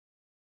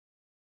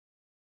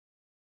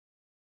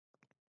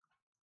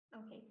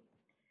Okay.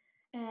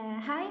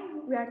 Hi,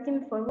 we are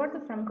Team Forward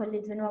from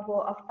Collegio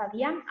Nuovo of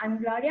Pavia.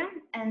 I'm Gloria,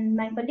 and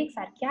my colleagues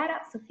are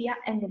Chiara, Sofia,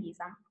 and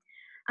Elisa.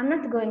 I'm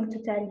not going to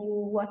tell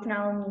you what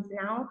Naomi is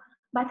now,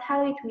 but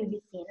how it will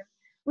be seen.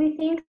 We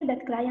think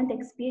that client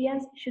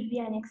experience should be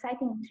an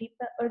exciting trip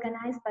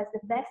organized by the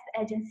best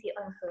agency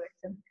on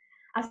earth.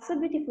 A so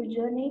beautiful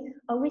journey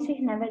of which we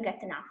never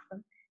get enough.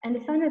 And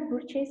the final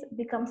purchase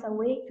becomes a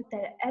way to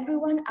tell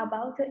everyone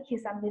about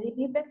his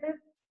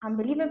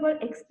unbelievable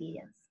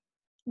experience.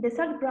 The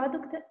sold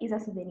product is a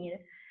souvenir,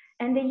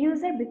 and the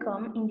user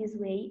becomes, in this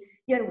way,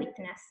 your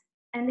witness,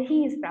 and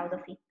he is proud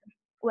of it.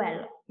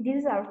 Well, this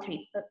is our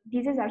trip,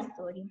 this is our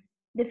story.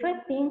 The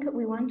first thing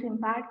we want to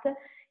impart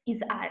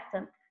is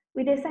art.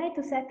 We decided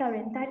to set our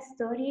entire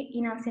story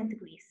in ancient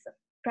Greece,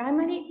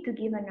 primarily to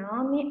give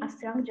Naomi a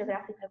strong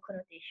geographical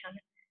connotation.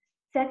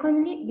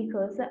 Secondly,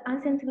 because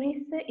ancient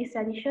Greece is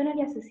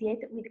traditionally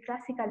associated with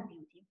classical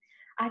beauty,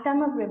 a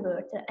time of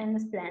rebirth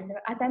and splendor,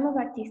 a time of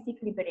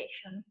artistic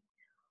liberation.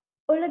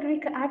 All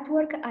Greek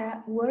artwork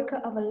are work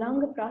of a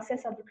long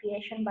process of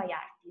creation by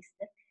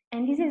artists,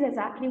 and this is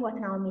exactly what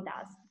Naomi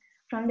does.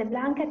 From the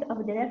blanket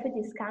of the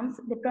refugees camps,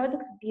 the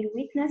product bear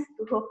witness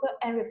to hope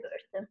and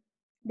rebirth.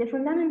 The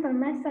fundamental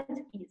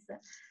message is,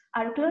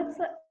 our clothes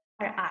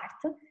are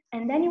art,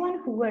 and anyone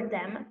who wears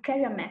them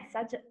carry a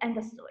message and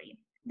a story.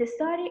 The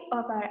story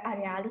of a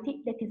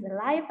reality that is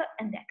alive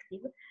and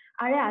active,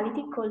 a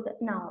reality called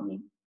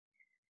Naomi.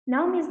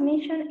 Naomi's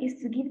mission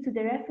is to give to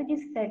the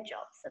refugees fair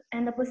jobs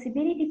and the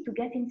possibility to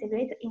get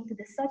integrated into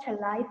the social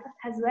life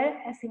as well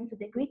as into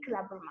the Greek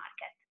labor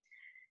market.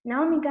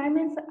 Naomi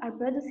garments are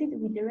produced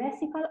with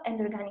recycled and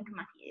organic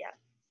material.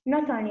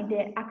 Not only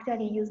the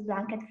actually used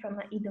blanket from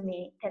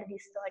Idomeni tell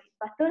this story,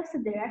 but also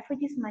the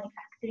refugees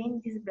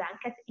manufacturing this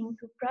blanket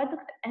into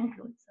product and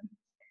clothes.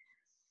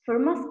 For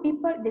most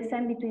people, the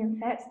sign between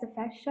fast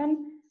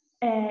fashion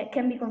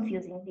can be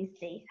confusing these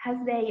days, as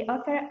they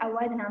offer a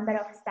wide number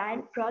of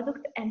style,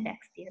 product, and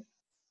textile.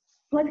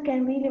 What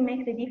can really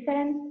make the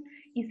difference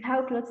is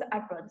how clothes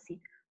are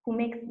produced, who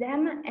makes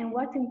them, and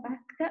what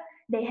impact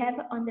they have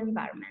on the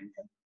environment.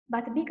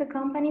 But big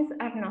companies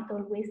are not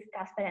always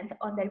transparent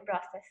on their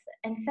process,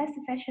 and fast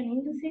fashion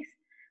industries,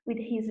 with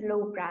its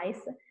low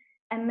price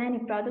and many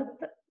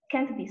products,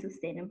 can't be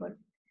sustainable.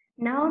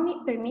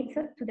 Naomi permits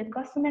to the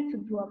customer to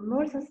do a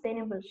more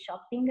sustainable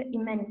shopping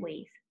in many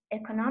ways,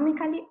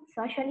 economically,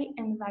 socially,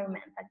 and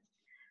environmentally.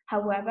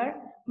 However,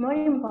 more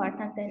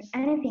important than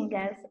anything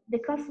else, the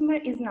customer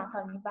is not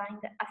only buying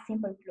a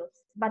simple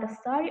clothes, but a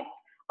story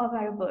of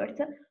a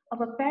rebirth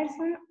of a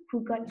person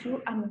who got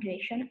through a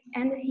migration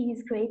and he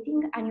is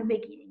creating a new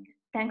beginning,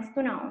 thanks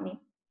to Naomi.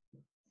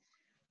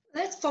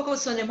 Let's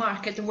focus on the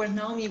market where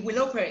Naomi will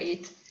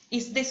operate.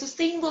 It's the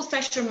sustainable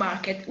fashion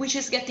market, which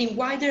is getting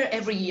wider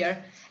every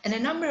year, and the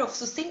number of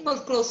sustainable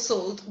clothes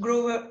sold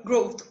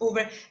growth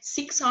over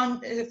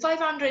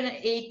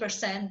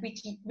 508%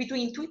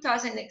 between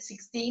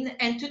 2016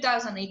 and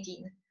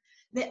 2018.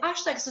 The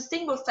hashtag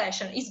sustainable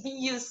fashion is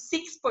being used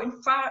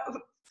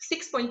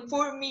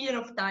 6.4 million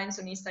of times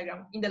on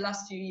Instagram in the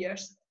last few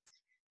years.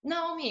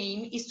 Naomi's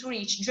aim is to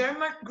reach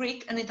German,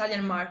 Greek, and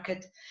Italian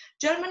market.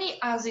 Germany,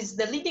 as is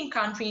the leading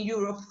country in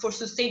Europe for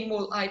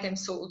sustainable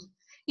items sold.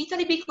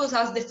 Italy because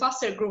has the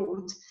faster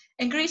growth,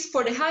 and Greece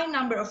for the high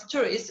number of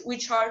tourists,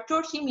 which are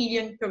 30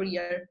 million per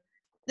year.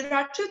 There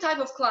are two types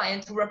of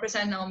clients who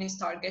represent Naomi's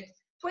target.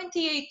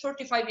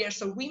 28-35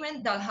 years old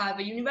women that have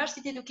a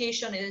university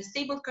education and a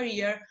stable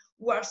career,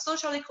 who are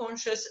socially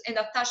conscious and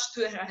attached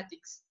to their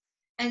ethics.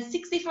 And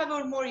 65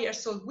 or more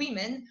years old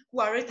women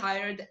who are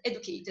retired,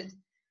 educated.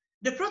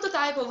 The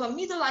prototype of a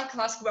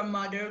middle-class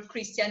grandmother,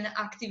 Christian,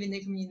 active in the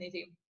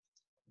community.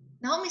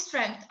 Naomi's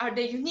strengths are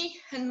the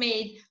unique,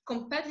 handmade,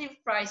 competitive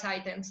price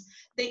items,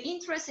 the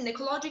interest in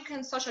ecological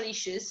and social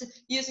issues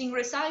using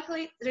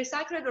recycled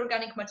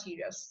organic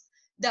materials.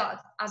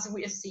 That, as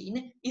we have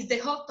seen, is the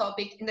hot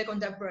topic in the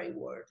contemporary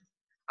world.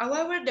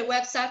 However, the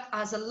website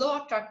has a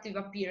low attractive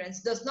appearance,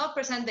 does not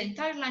present the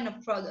entire line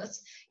of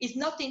products, is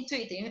not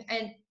intuitive,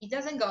 and it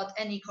hasn't got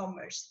any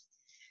e-commerce.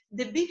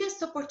 The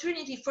biggest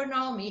opportunity for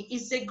Naomi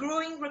is the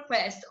growing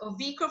request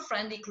of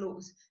eco-friendly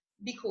clothes,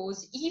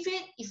 because even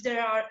if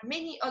there are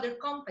many other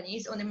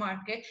companies on the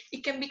market,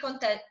 it can be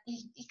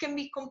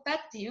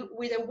competitive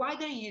with a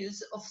wider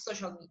use of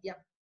social media.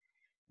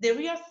 The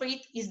real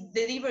threat is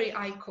delivery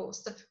high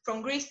cost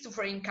from Greece to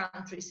foreign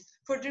countries.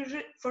 For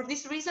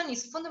this reason,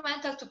 it's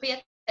fundamental to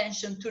pay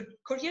attention to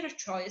courier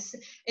choice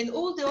and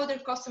all the other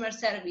customer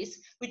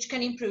service which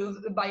can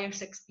improve the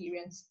buyer's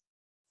experience.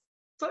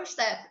 First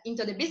step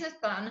into the business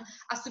plan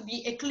has to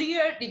be a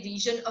clear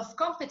division of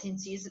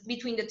competencies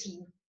between the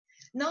team.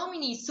 Naomi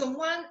needs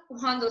someone who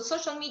handles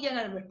social media and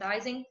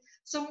advertising,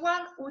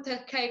 someone who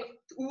take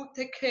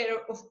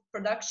care of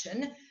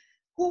production,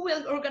 who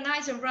will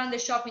organize and run the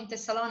shop in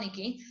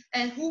Thessaloniki,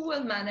 and who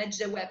will manage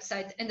the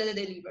website and the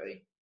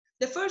delivery.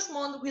 The first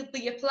month will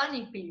be a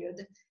planning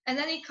period, and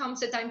then it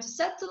comes a time to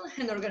settle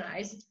and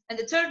organize, and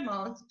the third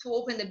month to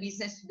open the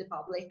business to the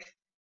public.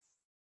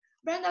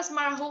 Brands as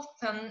Mara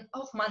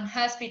Hoffman,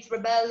 Hespit,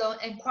 Rebello,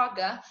 and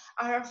Quagga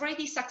are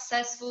already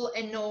successful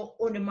and known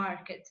on the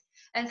market,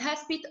 and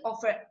Hespit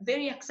offer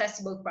very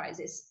accessible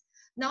prices.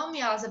 Naomi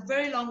has a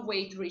very long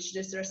way to reach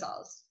these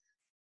results.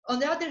 On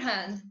the other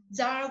hand,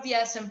 Zara,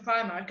 VS, and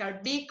Primark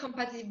are big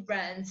competitive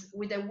brands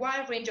with a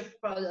wide range of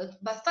products,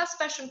 but fast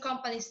fashion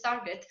companies'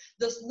 target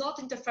does not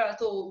interfere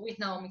at all with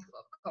Naomi's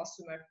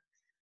customer.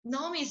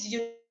 Naomi is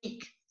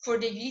unique for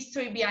the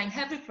history behind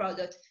every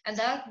product and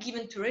that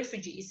given to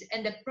refugees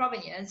and the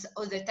provenience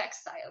of the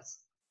textiles.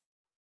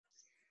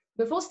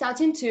 Before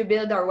starting to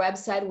build our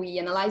website, we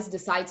analyzed the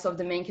sites of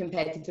the main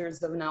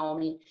competitors of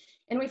Naomi,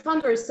 and we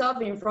found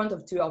ourselves in front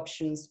of two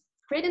options.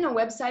 Creating a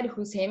website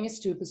whose aim is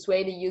to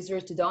persuade the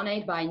user to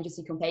donate by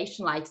inducing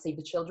compassion, like Save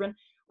the Children,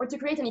 or to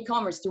create an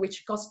e-commerce to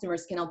which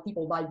customers can help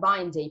people by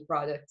buying their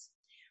products.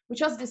 We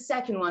chose the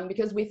second one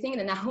because we think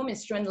that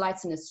Naomi's trend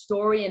lies in a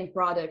story and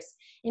products.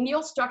 In the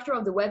whole structure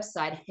of the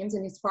website, aims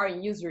at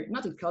inspiring user,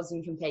 not at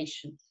causing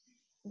compassion.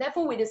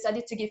 Therefore, we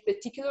decided to give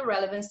particular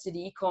relevance to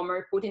the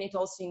e-commerce, putting it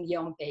also in the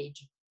home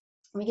page.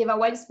 We gave a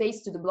wide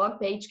space to the blog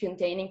page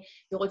containing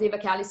Dorothea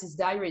Vakalis'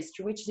 diaries,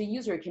 through which the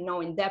user can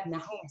know in depth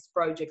Naomi's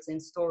projects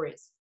and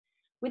stories.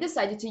 We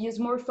decided to use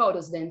more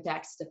photos than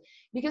text,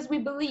 because we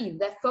believe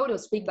that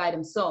photos speak by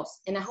themselves,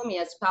 and Naomi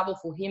has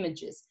powerful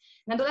images.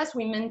 Nonetheless,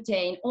 we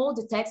maintain all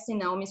the text in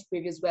Naomi's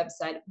previous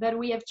website, but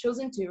we have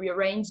chosen to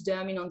rearrange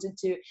them in order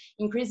to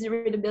increase the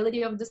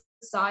readability of the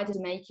site and to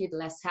make it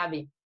less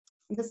heavy.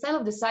 The style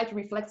of the site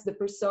reflects the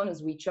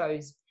personas we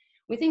chose.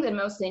 We think that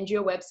most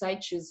NGO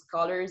websites choose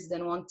colors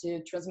that want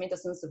to transmit a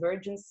sense of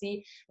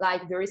urgency,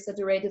 like very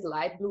saturated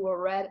light blue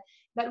or red,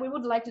 but we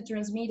would like to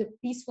transmit a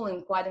peaceful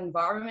and quiet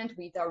environment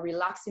with a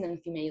relaxing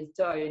and female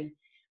tone.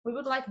 We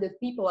would like that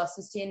people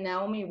associate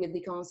Naomi with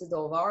the concept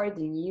of art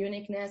and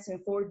uniqueness,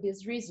 and for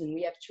this reason,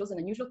 we have chosen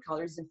unusual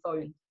colors and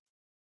fonts.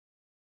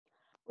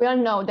 We all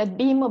know that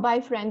being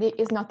mobile friendly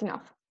is not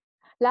enough.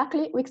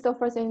 Luckily, Wix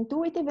offers an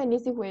intuitive and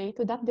easy way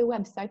to adapt the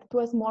website to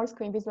a small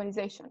screen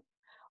visualization.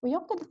 We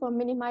opted for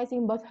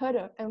minimizing both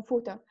header and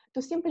footer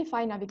to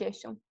simplify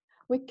navigation.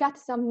 We cut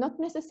some not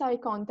necessary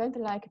content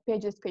like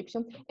page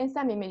description and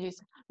some images,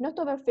 not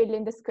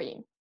overfilling the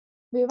screen.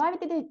 We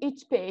arrived at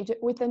each page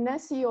with an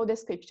SEO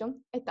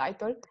description, a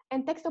title,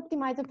 and text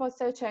optimizer for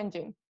search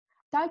engine.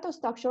 Title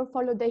structure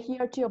followed the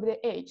hierarchy of the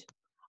age.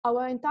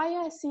 Our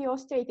entire SEO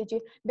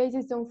strategy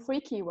bases on 3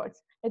 keywords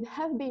that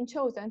have been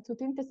chosen to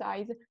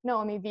synthesize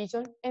Naomi's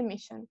vision and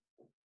mission.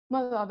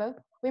 Moreover,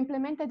 we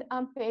implemented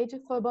on-page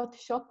for both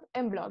shop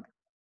and blog.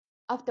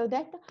 After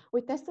that,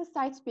 we tested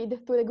site speed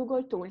through the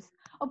Google tools,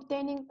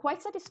 obtaining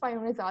quite satisfying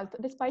results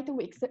despite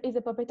Wix is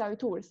a proprietary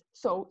tool,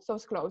 so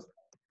source closed.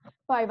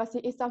 Privacy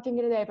is something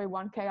that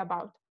everyone cares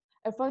about.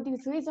 And for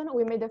this reason,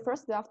 we made the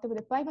first draft of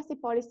the privacy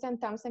policy and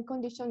terms and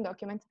conditions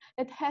document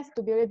that has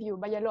to be reviewed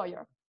by a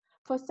lawyer.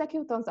 For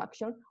secure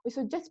transaction, we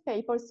suggest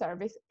PayPal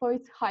service for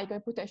its high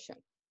reputation.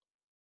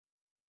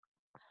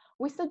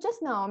 We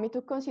suggest Naomi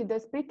to consider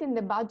splitting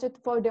the budget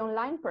for the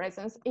online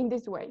presence in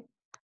this way.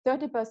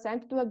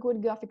 30% to a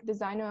good graphic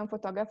designer and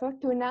photographer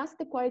to enhance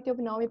the quality of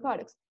Naomi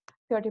products.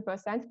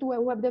 30% to a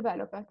web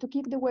developer to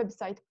keep the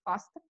website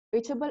fast,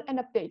 reachable, and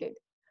updated.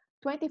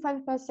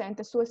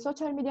 25% to a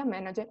social media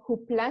manager who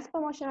plans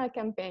promotional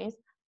campaigns,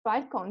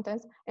 write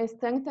contents, and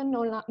strengthen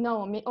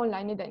Naomi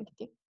online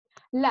identity.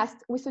 Last,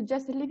 we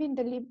suggest leaving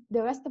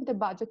the rest of the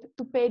budget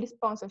to paid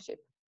sponsorship.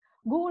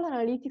 Google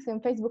Analytics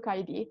and Facebook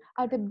ID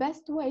are the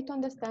best way to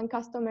understand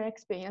customer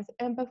experience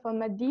and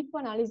perform a deep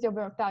analysis of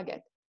your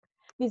target.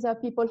 These are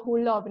people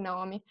who love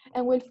Naomi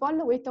and will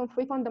follow it on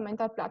 3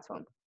 fundamental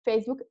platforms: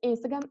 Facebook,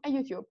 Instagram, and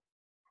YouTube.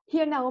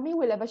 Here, Naomi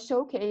will have a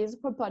showcase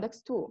for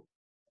products too.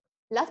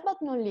 Last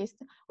but not least,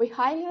 we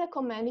highly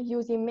recommend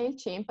using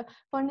MailChimp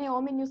for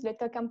Naomi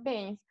newsletter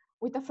campaigns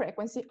with a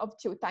frequency of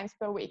 2 times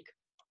per week.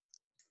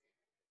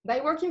 By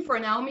working for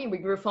Naomi, we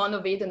grew fond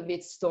of it and of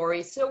its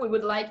story, so we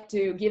would like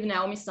to give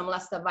Naomi some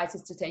last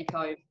advices to take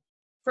home.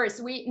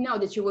 First, we know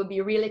that you will be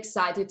really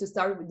excited to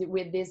start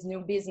with this new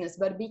business,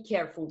 but be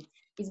careful.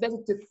 It's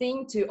better to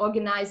think, to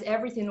organize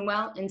everything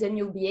well, and then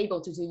you'll be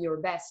able to do your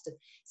best.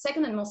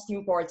 Second and most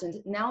important,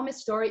 Naomi's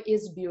story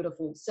is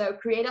beautiful. So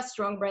create a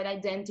strong brand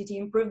identity,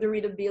 improve the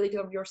readability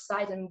of your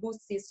site, and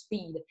boost its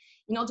speed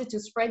in order to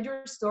spread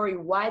your story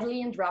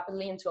widely and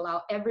rapidly and to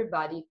allow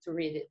everybody to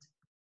read it.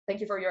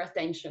 Thank you for your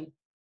attention.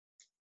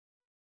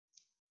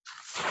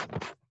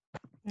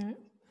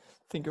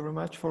 Thank you very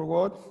much for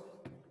what.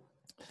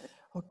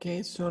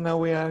 Okay, so now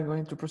we are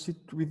going to proceed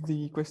with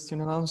the question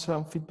and answer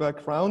and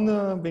feedback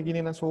round,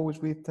 beginning as always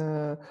with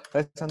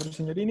Alessandro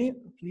Signorini.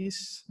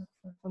 Please,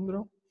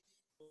 Alessandro.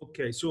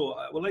 Okay, so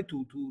I would like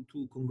to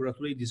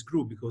congratulate this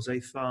group because I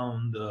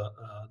found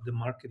the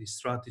marketing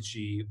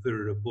strategy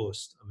very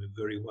robust, I mean,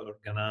 very well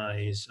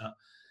organized,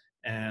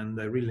 and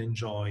I really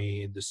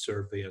enjoy the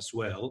survey as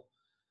well.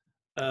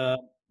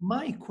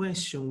 My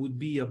question would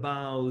be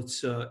about,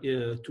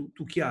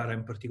 to Chiara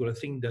in particular, I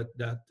think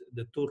that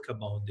talk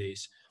about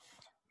this.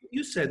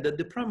 You said that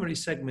the primary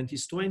segment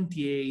is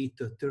 28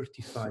 to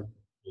 35 years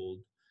old,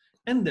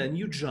 and then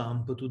you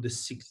jump to the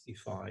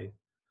 65.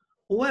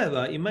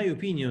 However, in my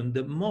opinion,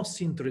 the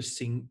most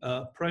interesting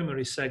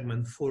primary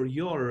segment for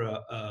your,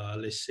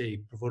 let's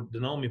say, for the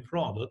Naomi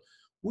product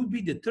would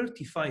be the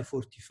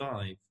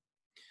 35-45.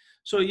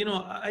 So, you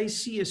know, I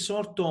see a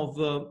sort of,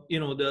 you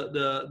know,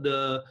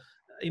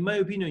 in my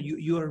opinion,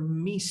 you are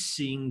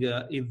missing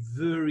a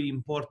very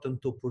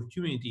important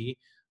opportunity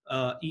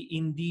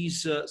in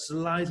this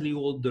slightly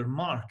older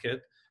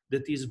market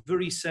that is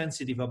very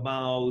sensitive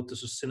about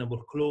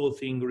sustainable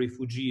clothing,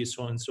 refugees,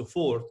 so on and so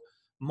forth.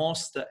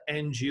 Most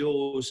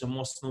NGOs and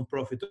most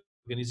non-profit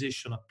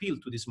organizations appeal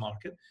to this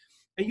market.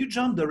 And you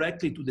jump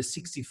directly to the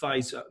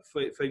 65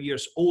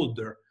 years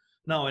older.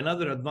 Now,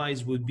 another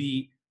advice would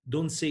be,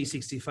 don't say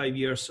 65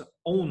 years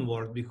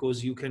onward,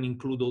 because you can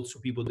include also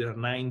people that are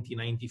 90,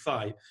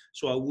 95.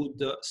 So I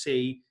would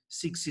say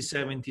 60,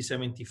 70,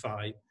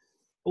 75.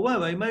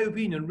 However, in my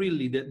opinion,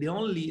 really, the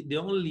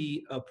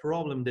only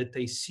problem that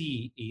I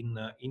see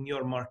in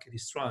your marketing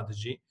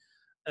strategy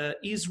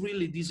is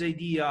really this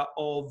idea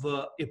of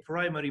a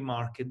primary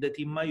market that,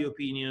 in my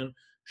opinion,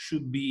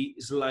 should be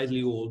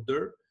slightly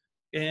older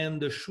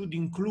and should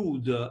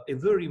include a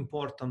very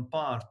important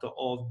part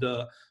of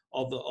the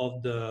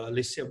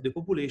let's say of the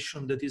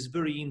population that is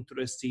very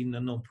interested in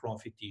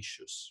non-profit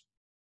issues.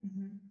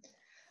 Mm-hmm.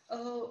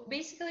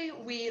 Basically,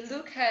 we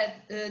look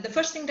at the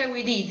first thing that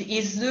we did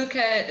is look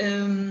at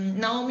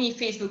Naomi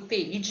Facebook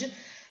page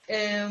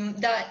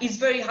that is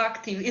very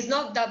active. It's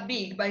not that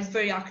big, but it's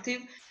very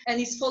active, and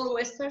it's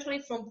followed especially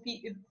from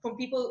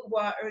people who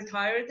are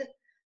retired,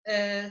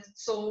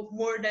 so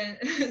more than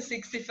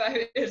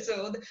 65 years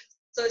old.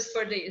 So it's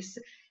for this.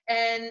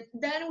 And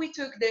then we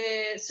took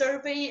the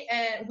survey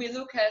and we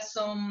look at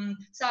some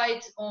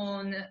sites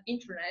on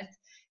internet.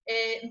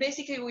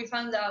 Basically, we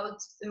found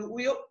out,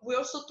 we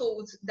also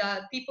told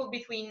that people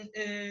between,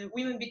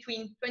 women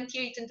between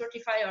 28 and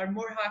 35 are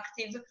more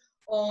active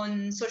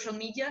on social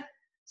media.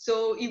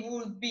 So it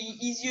would be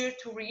easier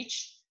to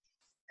reach.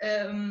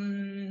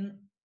 And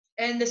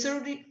the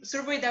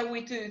survey that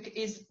we took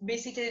is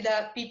basically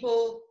that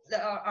people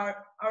that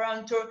are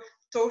around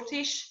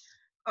 30ish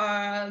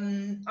are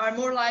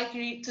more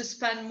likely to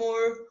spend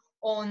more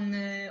on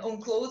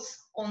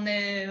clothes on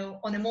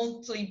a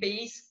monthly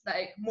base,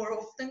 like more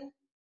often.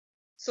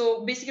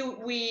 So basically,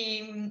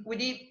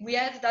 we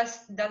had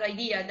that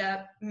idea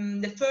that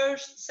the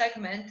first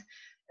segment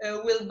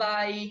will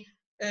buy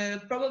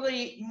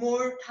probably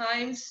more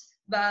times,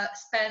 but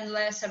spend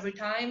less every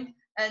time,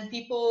 and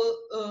people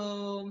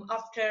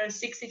after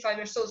 65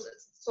 years old.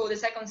 So the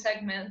second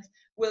segment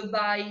will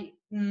buy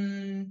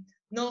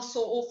not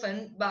so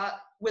often,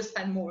 but will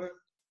spend more.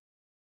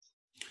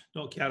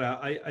 No, Chiara,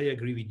 I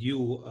agree with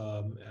you.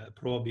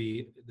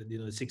 Probably,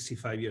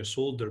 65 years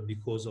older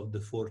because of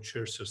the 4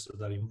 churches that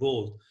are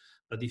involved.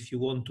 But if you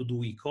want to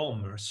do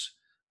e-commerce,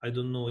 I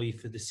don't know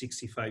if the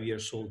 65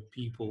 years old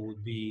people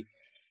would be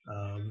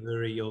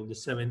very old. The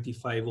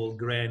 75-old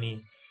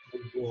granny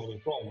would go on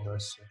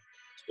e-commerce.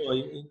 So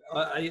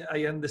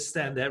I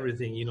understand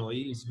everything. You know,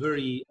 it's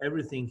very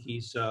everything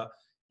is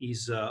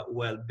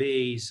well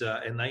based,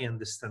 and I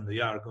understand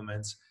the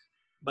arguments.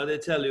 But I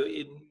tell you,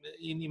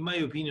 in my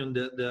opinion,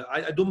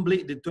 I don't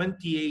believe the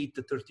 28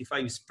 to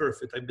 35 is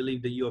perfect. I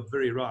believe that you are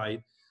very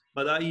right.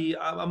 But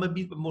I'm a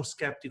bit more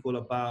skeptical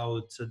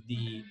about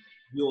the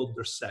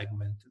older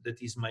segment.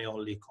 That is my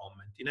only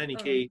comment. In any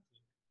case,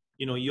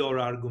 you know, your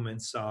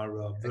arguments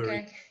are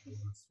very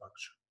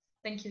structured.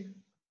 Thank you.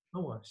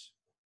 No worries.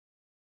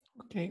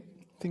 Okay,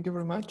 thank you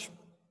very much.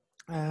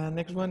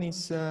 Next one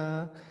is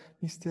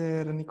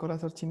Mr. Nicola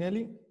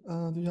Sarcinelli.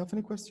 Do you have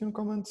any questions,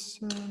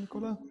 comments,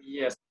 Nicola?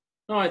 Yes.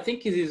 No, I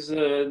think it is.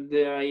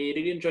 I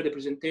really enjoyed the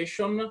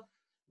presentation.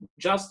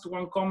 Just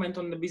one comment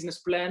on the business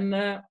plan.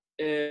 I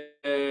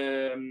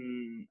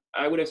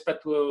would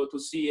expect to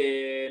see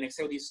an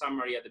executive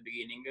summary at the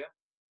beginning,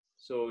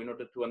 so in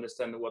order to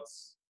understand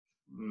what's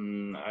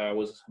I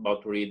was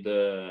about to read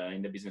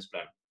in the business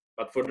plan.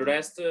 But for the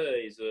rest,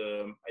 I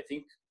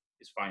think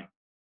it's fine.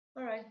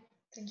 All right.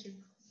 Thank you.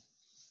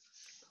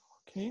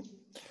 Okay.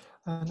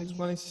 Next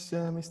one is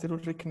Mr.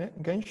 Ulrich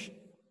Gensch.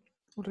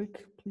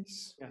 Ulrich,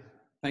 please. Yeah.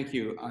 Thank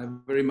you. I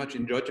very much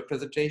enjoyed your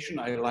presentation.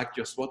 I liked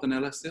your SWOT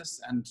analysis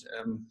and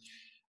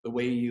the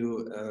way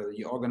you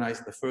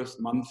organized the first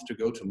month to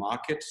go to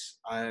market.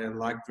 I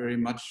liked very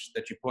much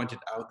that you pointed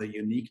out the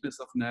uniqueness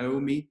of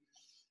Naomi,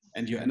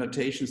 and your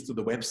annotations to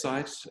the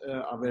website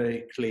are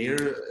very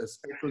clear.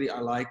 Especially I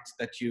liked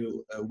that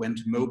you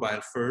went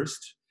mobile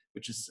first,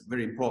 which is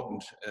very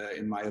important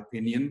in my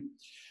opinion.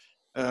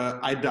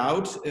 I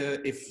doubt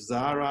if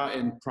Zara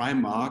and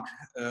Primark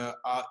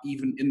are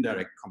even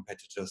indirect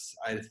competitors.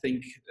 I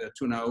think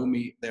to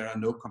Naomi there are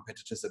no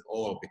competitors at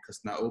all, because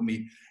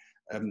Naomi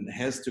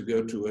has to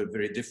go to a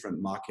very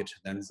different market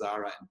than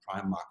Zara and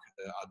Primark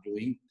are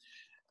doing.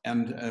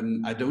 And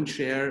I don't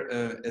share,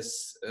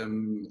 as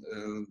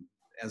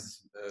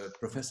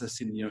Professor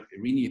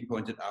Signorini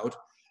pointed out,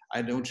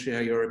 I don't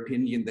share your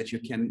opinion that you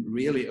can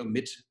really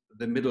omit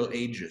the Middle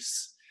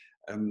Ages.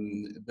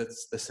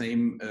 That's the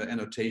same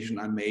annotation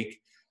I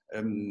make.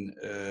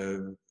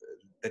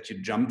 that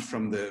you jumped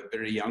from the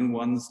very young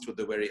ones to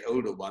the very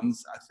older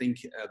ones. I think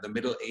the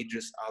middle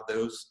ages are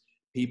those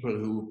people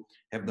who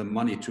have the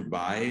money to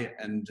buy,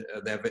 and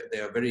they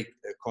are very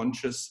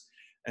conscious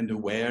and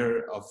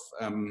aware of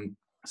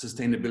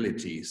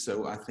sustainability.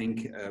 So I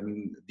think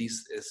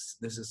this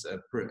is a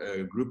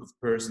group of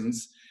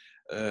persons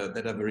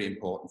that are very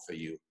important for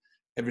you.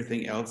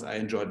 Everything else I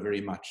enjoyed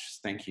very much.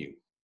 Thank you.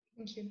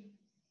 Thank you.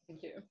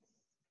 Thank you. Thank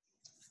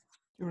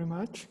you very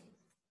much.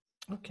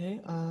 Okay,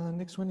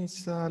 next one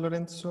is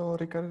Lorenzo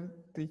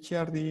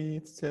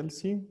Ricciardi,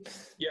 Celsi.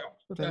 Yeah,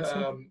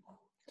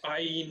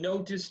 I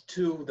noticed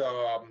too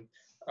that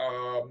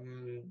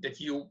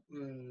you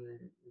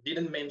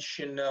didn't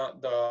mention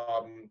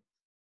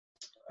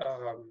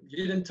you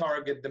didn't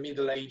target the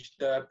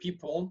middle-aged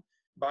people,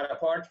 but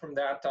apart from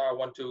that, I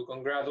want to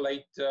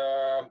congratulate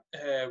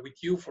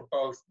with you for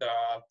both the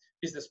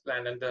business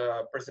plan and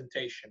the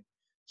presentation.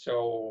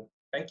 So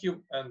thank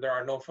you, and there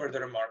are no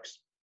further remarks.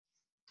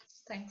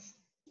 Thanks.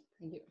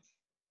 Thank you.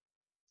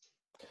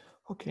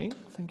 Okay,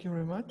 thank you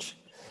very much.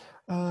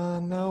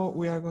 Now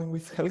we are going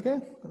with Helge.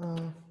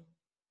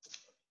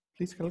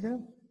 Please, Helge.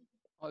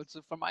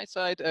 Also from my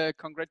side,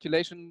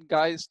 congratulations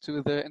guys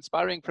to the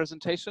inspiring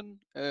presentation.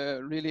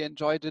 Really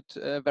enjoyed it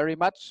very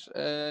much,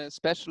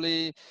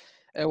 especially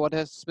what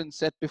has been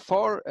said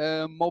before,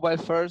 mobile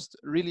first,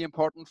 really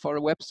important for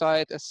a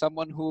website. As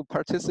someone who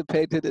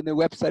participated in a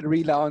website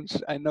relaunch,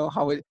 I know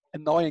how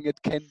annoying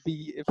it can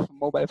be if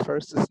mobile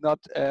first is not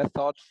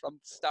thought from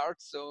the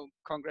start. So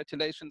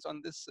congratulations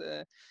on this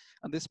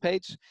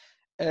page.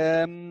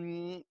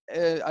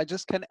 I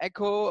just can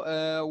echo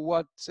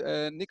what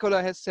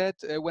Nicola has said.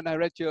 When I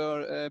read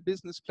your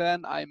business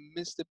plan, I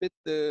missed a bit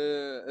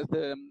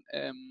the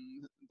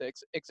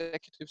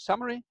executive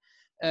summary.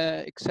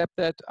 Except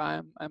that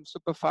I'm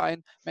super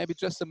fine. Maybe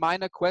just a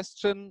minor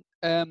question,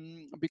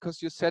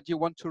 because you said you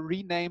want to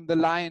rename the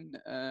line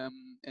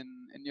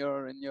in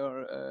your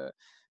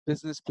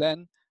business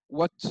plan.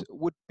 What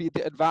would be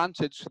the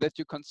advantage that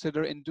you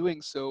consider in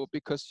doing so?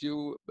 Because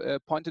you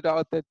pointed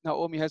out that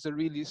Naomi has a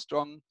really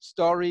strong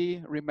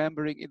story,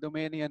 remembering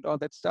Idomeni and all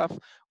that stuff.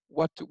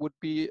 What would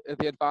be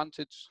the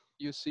advantage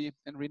you see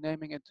in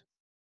renaming it?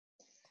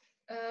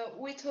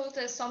 We thought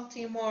as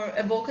something more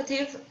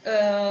evocative,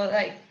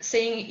 like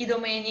saying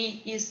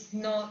Idomeni is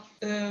not,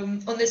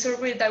 on the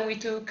survey that we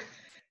took,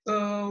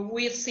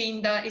 we've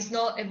seen that it's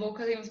not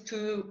evocative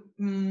to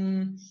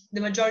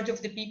the majority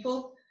of the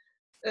people.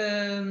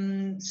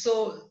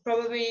 So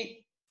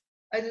probably,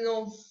 I don't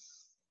know,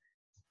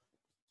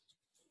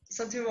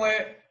 something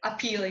more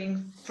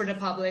appealing for the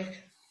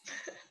public.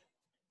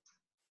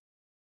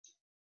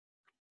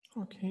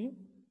 Okay.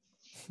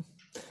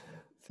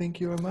 Thank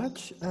you very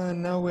much.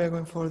 Now we are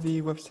going for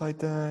the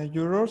website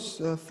Euros.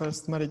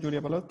 First,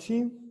 Giulia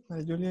Polocci.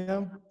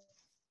 Giulia.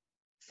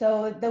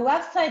 So the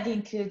website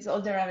includes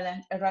all the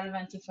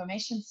relevant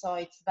information, so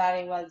it's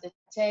very well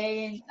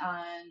detailed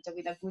and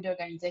with a good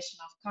organization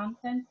of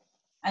content.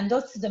 And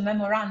also the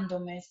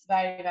memorandum is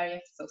very, very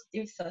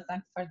exhaustive, so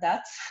thanks for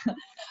that.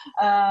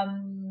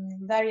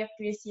 Very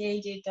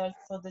appreciated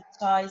also the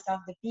choice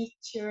of the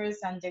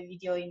pictures and the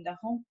video in the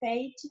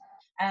homepage.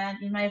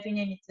 And in my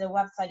opinion, it's the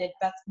website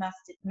that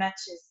best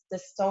matches the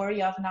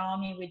story of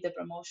Naomi with the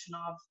promotion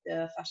of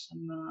the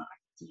fashion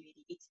activity,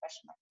 its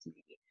fashion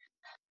activity.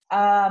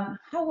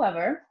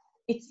 However,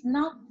 it's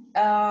not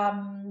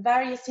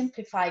very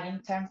simplified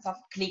in terms of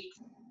clicks.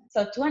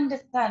 So to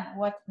understand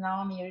what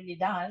Naomi really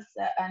does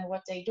and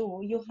what they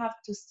do, you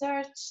have to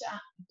search a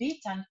bit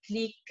and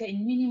click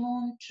in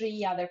minimum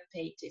 3 other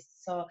pages.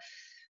 So,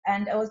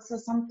 and also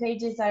some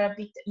pages are a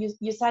bit,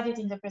 you said it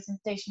in the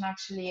presentation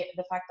actually,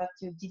 the fact that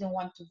you didn't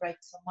want to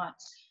write so much,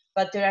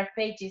 but there are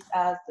pages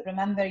as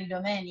Remember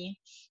Idomeni,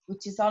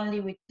 which is only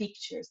with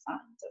pictures. And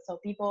so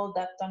people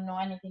that don't know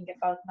anything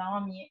about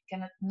Naomi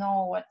cannot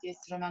know what is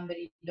Remember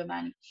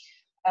Idomeni.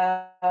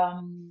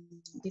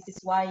 This is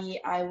why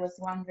I was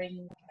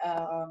wondering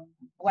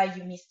why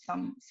you missed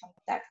some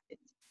text.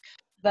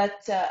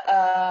 But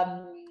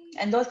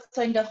and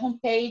also in the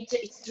homepage,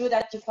 it's true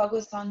that you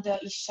focus on the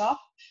e-shop,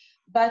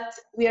 but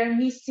we are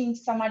missing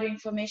some other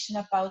information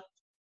about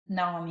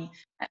Naomi.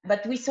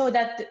 But we saw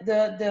that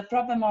the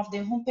problem of the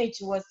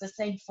homepage was the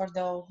same for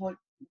the whole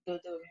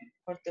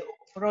for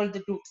all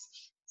the groups.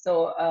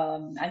 So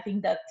I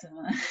think that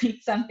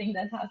it's something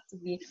that has to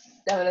be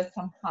developed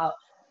somehow.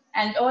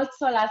 And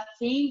also last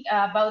thing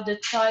about the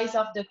choice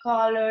of the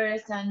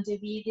colors and the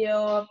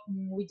video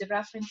with the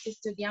references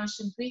to the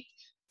ancient Greek,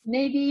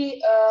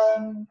 maybe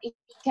it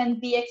can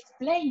be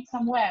explained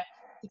somewhere,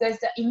 because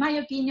in my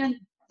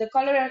opinion, the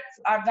colors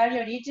are very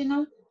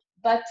original,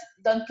 but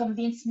don't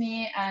convince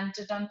me and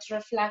don't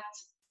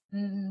reflect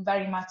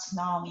very much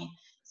Naomi.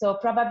 So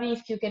probably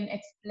if you can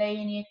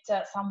explain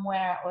it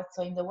somewhere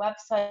also in the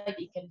website,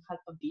 it can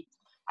help a bit.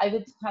 I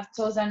would have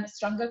chosen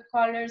stronger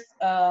colors,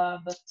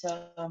 but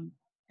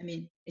I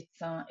mean,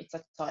 it's a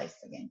choice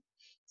again.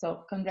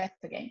 So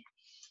congrats again.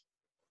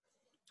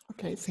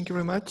 Okay, thank you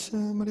very much,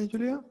 Maria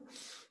Giulia.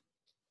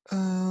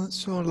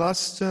 So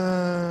last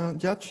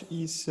judge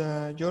is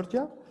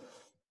Giulia.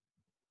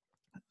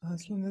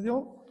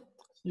 Aslanidou,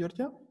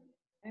 Giulia?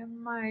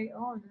 Am I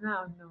on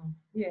now? No.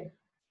 Yes.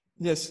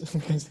 Yes.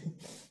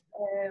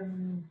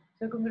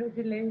 So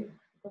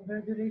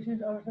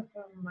congratulations also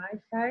from my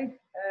side.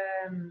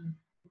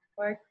 It's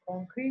quite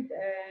concrete,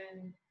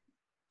 and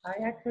I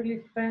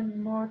actually spent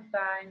more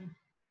time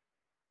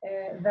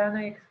than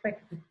I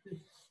expected to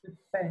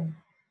spend.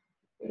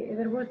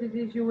 There was this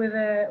issue with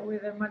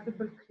the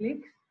multiple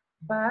clicks,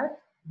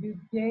 but you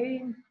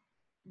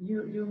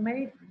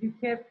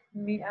kept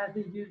me as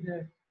a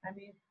user. I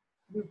mean,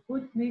 you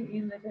put me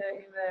in the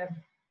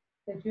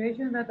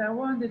situation that I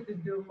wanted to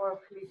do more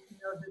clicks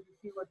in order to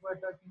see what we're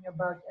talking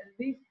about, and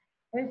this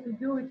has to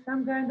do with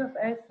some kind of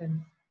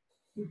essence.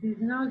 It is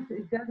not.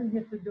 It doesn't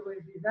have to do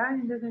with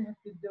design. It doesn't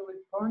have to do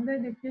with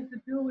content. It has to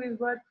do with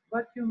what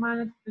you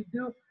managed to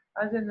do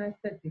as an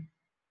aesthetic.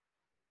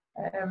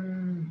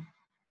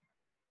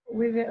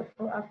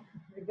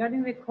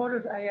 Regarding the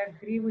colors, I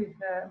agree with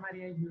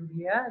Maria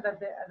Giulia that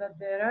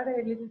they are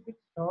a little bit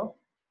soft.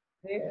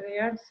 They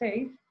are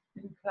safe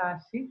and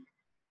classic.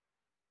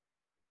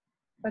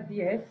 But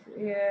yes,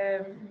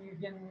 you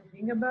can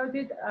think about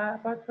it.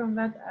 Apart from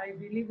that, I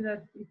believe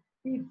that it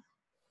fits.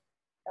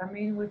 I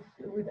mean, with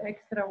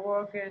extra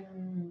work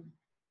and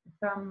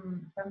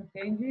some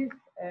changes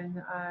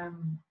and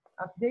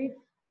updates,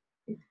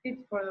 it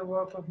fits for the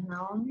work of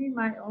Naomi.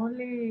 My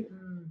only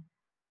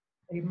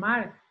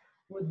remark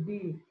would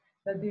be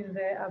that in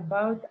the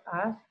About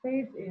Us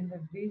page, in the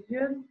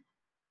vision,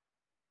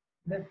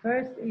 the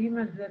first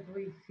image that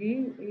we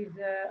see is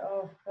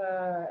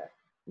a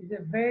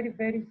very,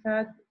 very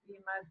sad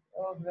image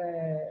of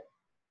a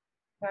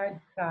child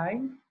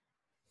crying.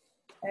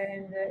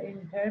 And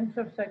in terms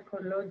of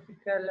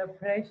psychological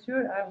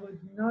pressure, I would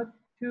not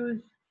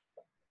choose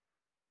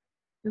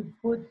to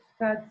put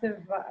such a,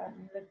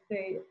 let's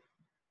say,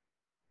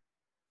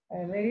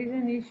 there is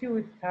an issue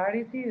with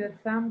charity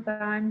that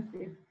sometimes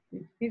it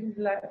feels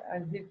like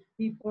as if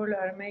people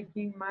are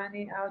making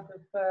money out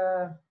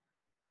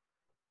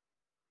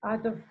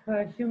of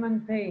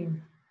human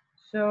pain.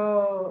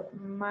 So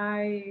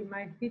my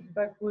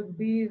feedback would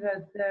be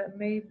that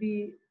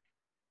maybe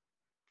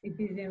it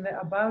is in the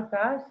About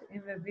Us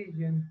in the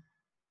vision.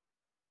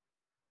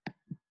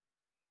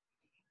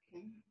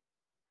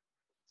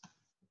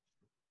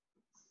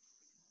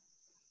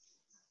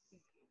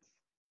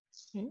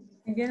 Okay.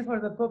 Again, for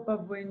the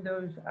pop-up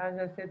windows, as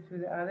I said to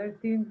the other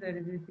teams, there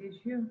is this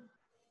issue.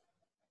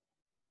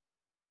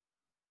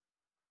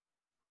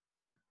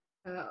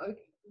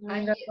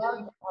 And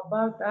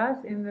about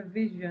us in the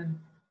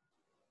vision.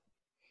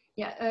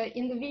 Yeah,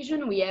 in the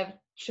vision we have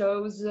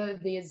chosen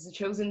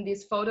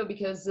this photo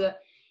because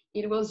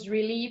it was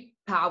really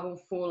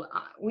powerful.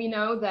 We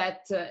know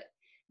that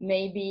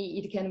maybe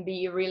it can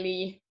be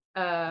really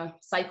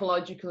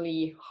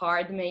psychologically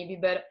hard, maybe,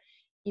 but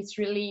it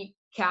really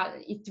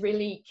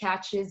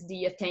catches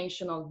the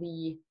attention of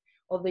the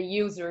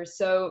user.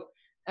 So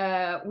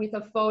with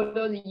a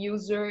photo, the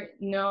user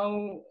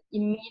know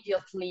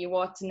immediately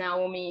what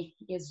Naomi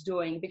is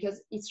doing,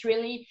 because it's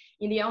really,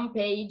 in the home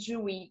page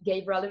we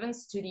gave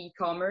relevance to the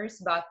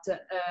e-commerce, but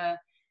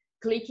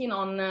clicking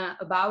on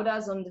About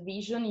Us on the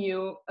vision,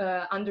 you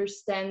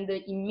understand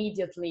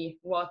immediately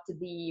what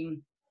the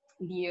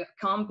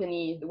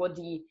company, what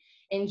the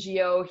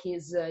NGO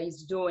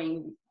is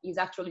doing, is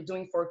actually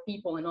doing for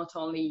people and not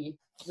only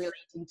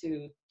relating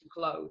to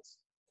clothes.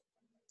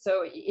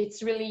 So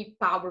it's really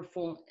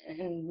powerful,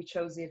 and we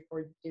chose it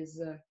for this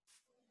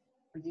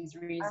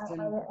reason.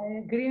 I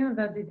agree on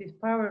that it is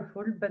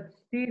powerful, but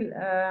still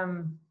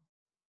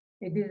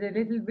it is a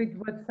little bit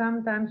what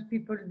sometimes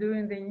people do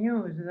in the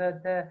news,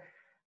 that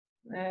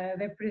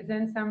they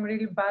present some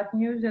really bad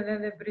news and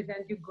then they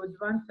present you good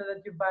ones so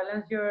that you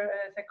balance your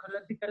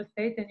psychological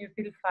state and you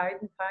feel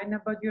fine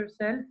about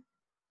yourself.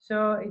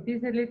 So it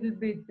is a little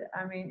bit,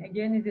 I mean,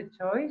 again, it's a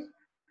choice,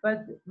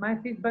 but my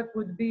feedback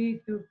would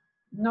be to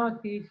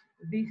notice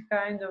these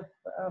kind of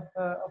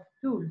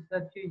tools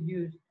that you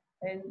use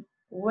and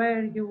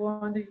where you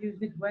want to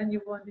use it, when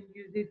you want to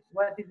use it,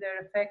 what is their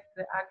effect,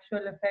 the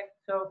actual effect.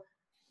 So,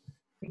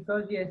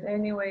 because yes,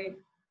 anyway,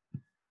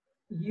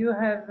 you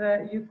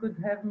could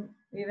have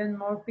even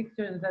more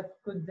pictures that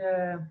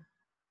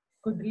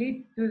could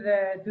lead to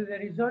the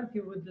result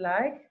you would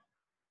like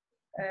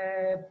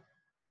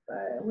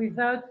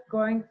without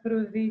going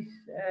through this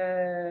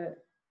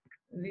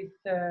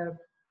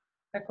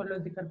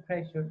psychological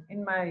pressure,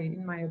 in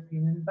my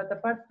opinion. But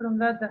apart from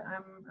that,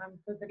 I'm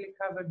totally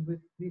covered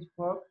with this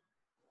work.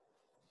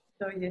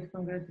 So yes,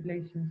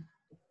 congratulations.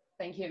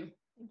 Thank you.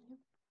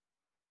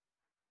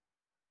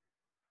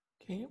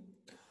 Okay,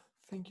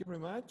 thank you very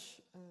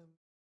much.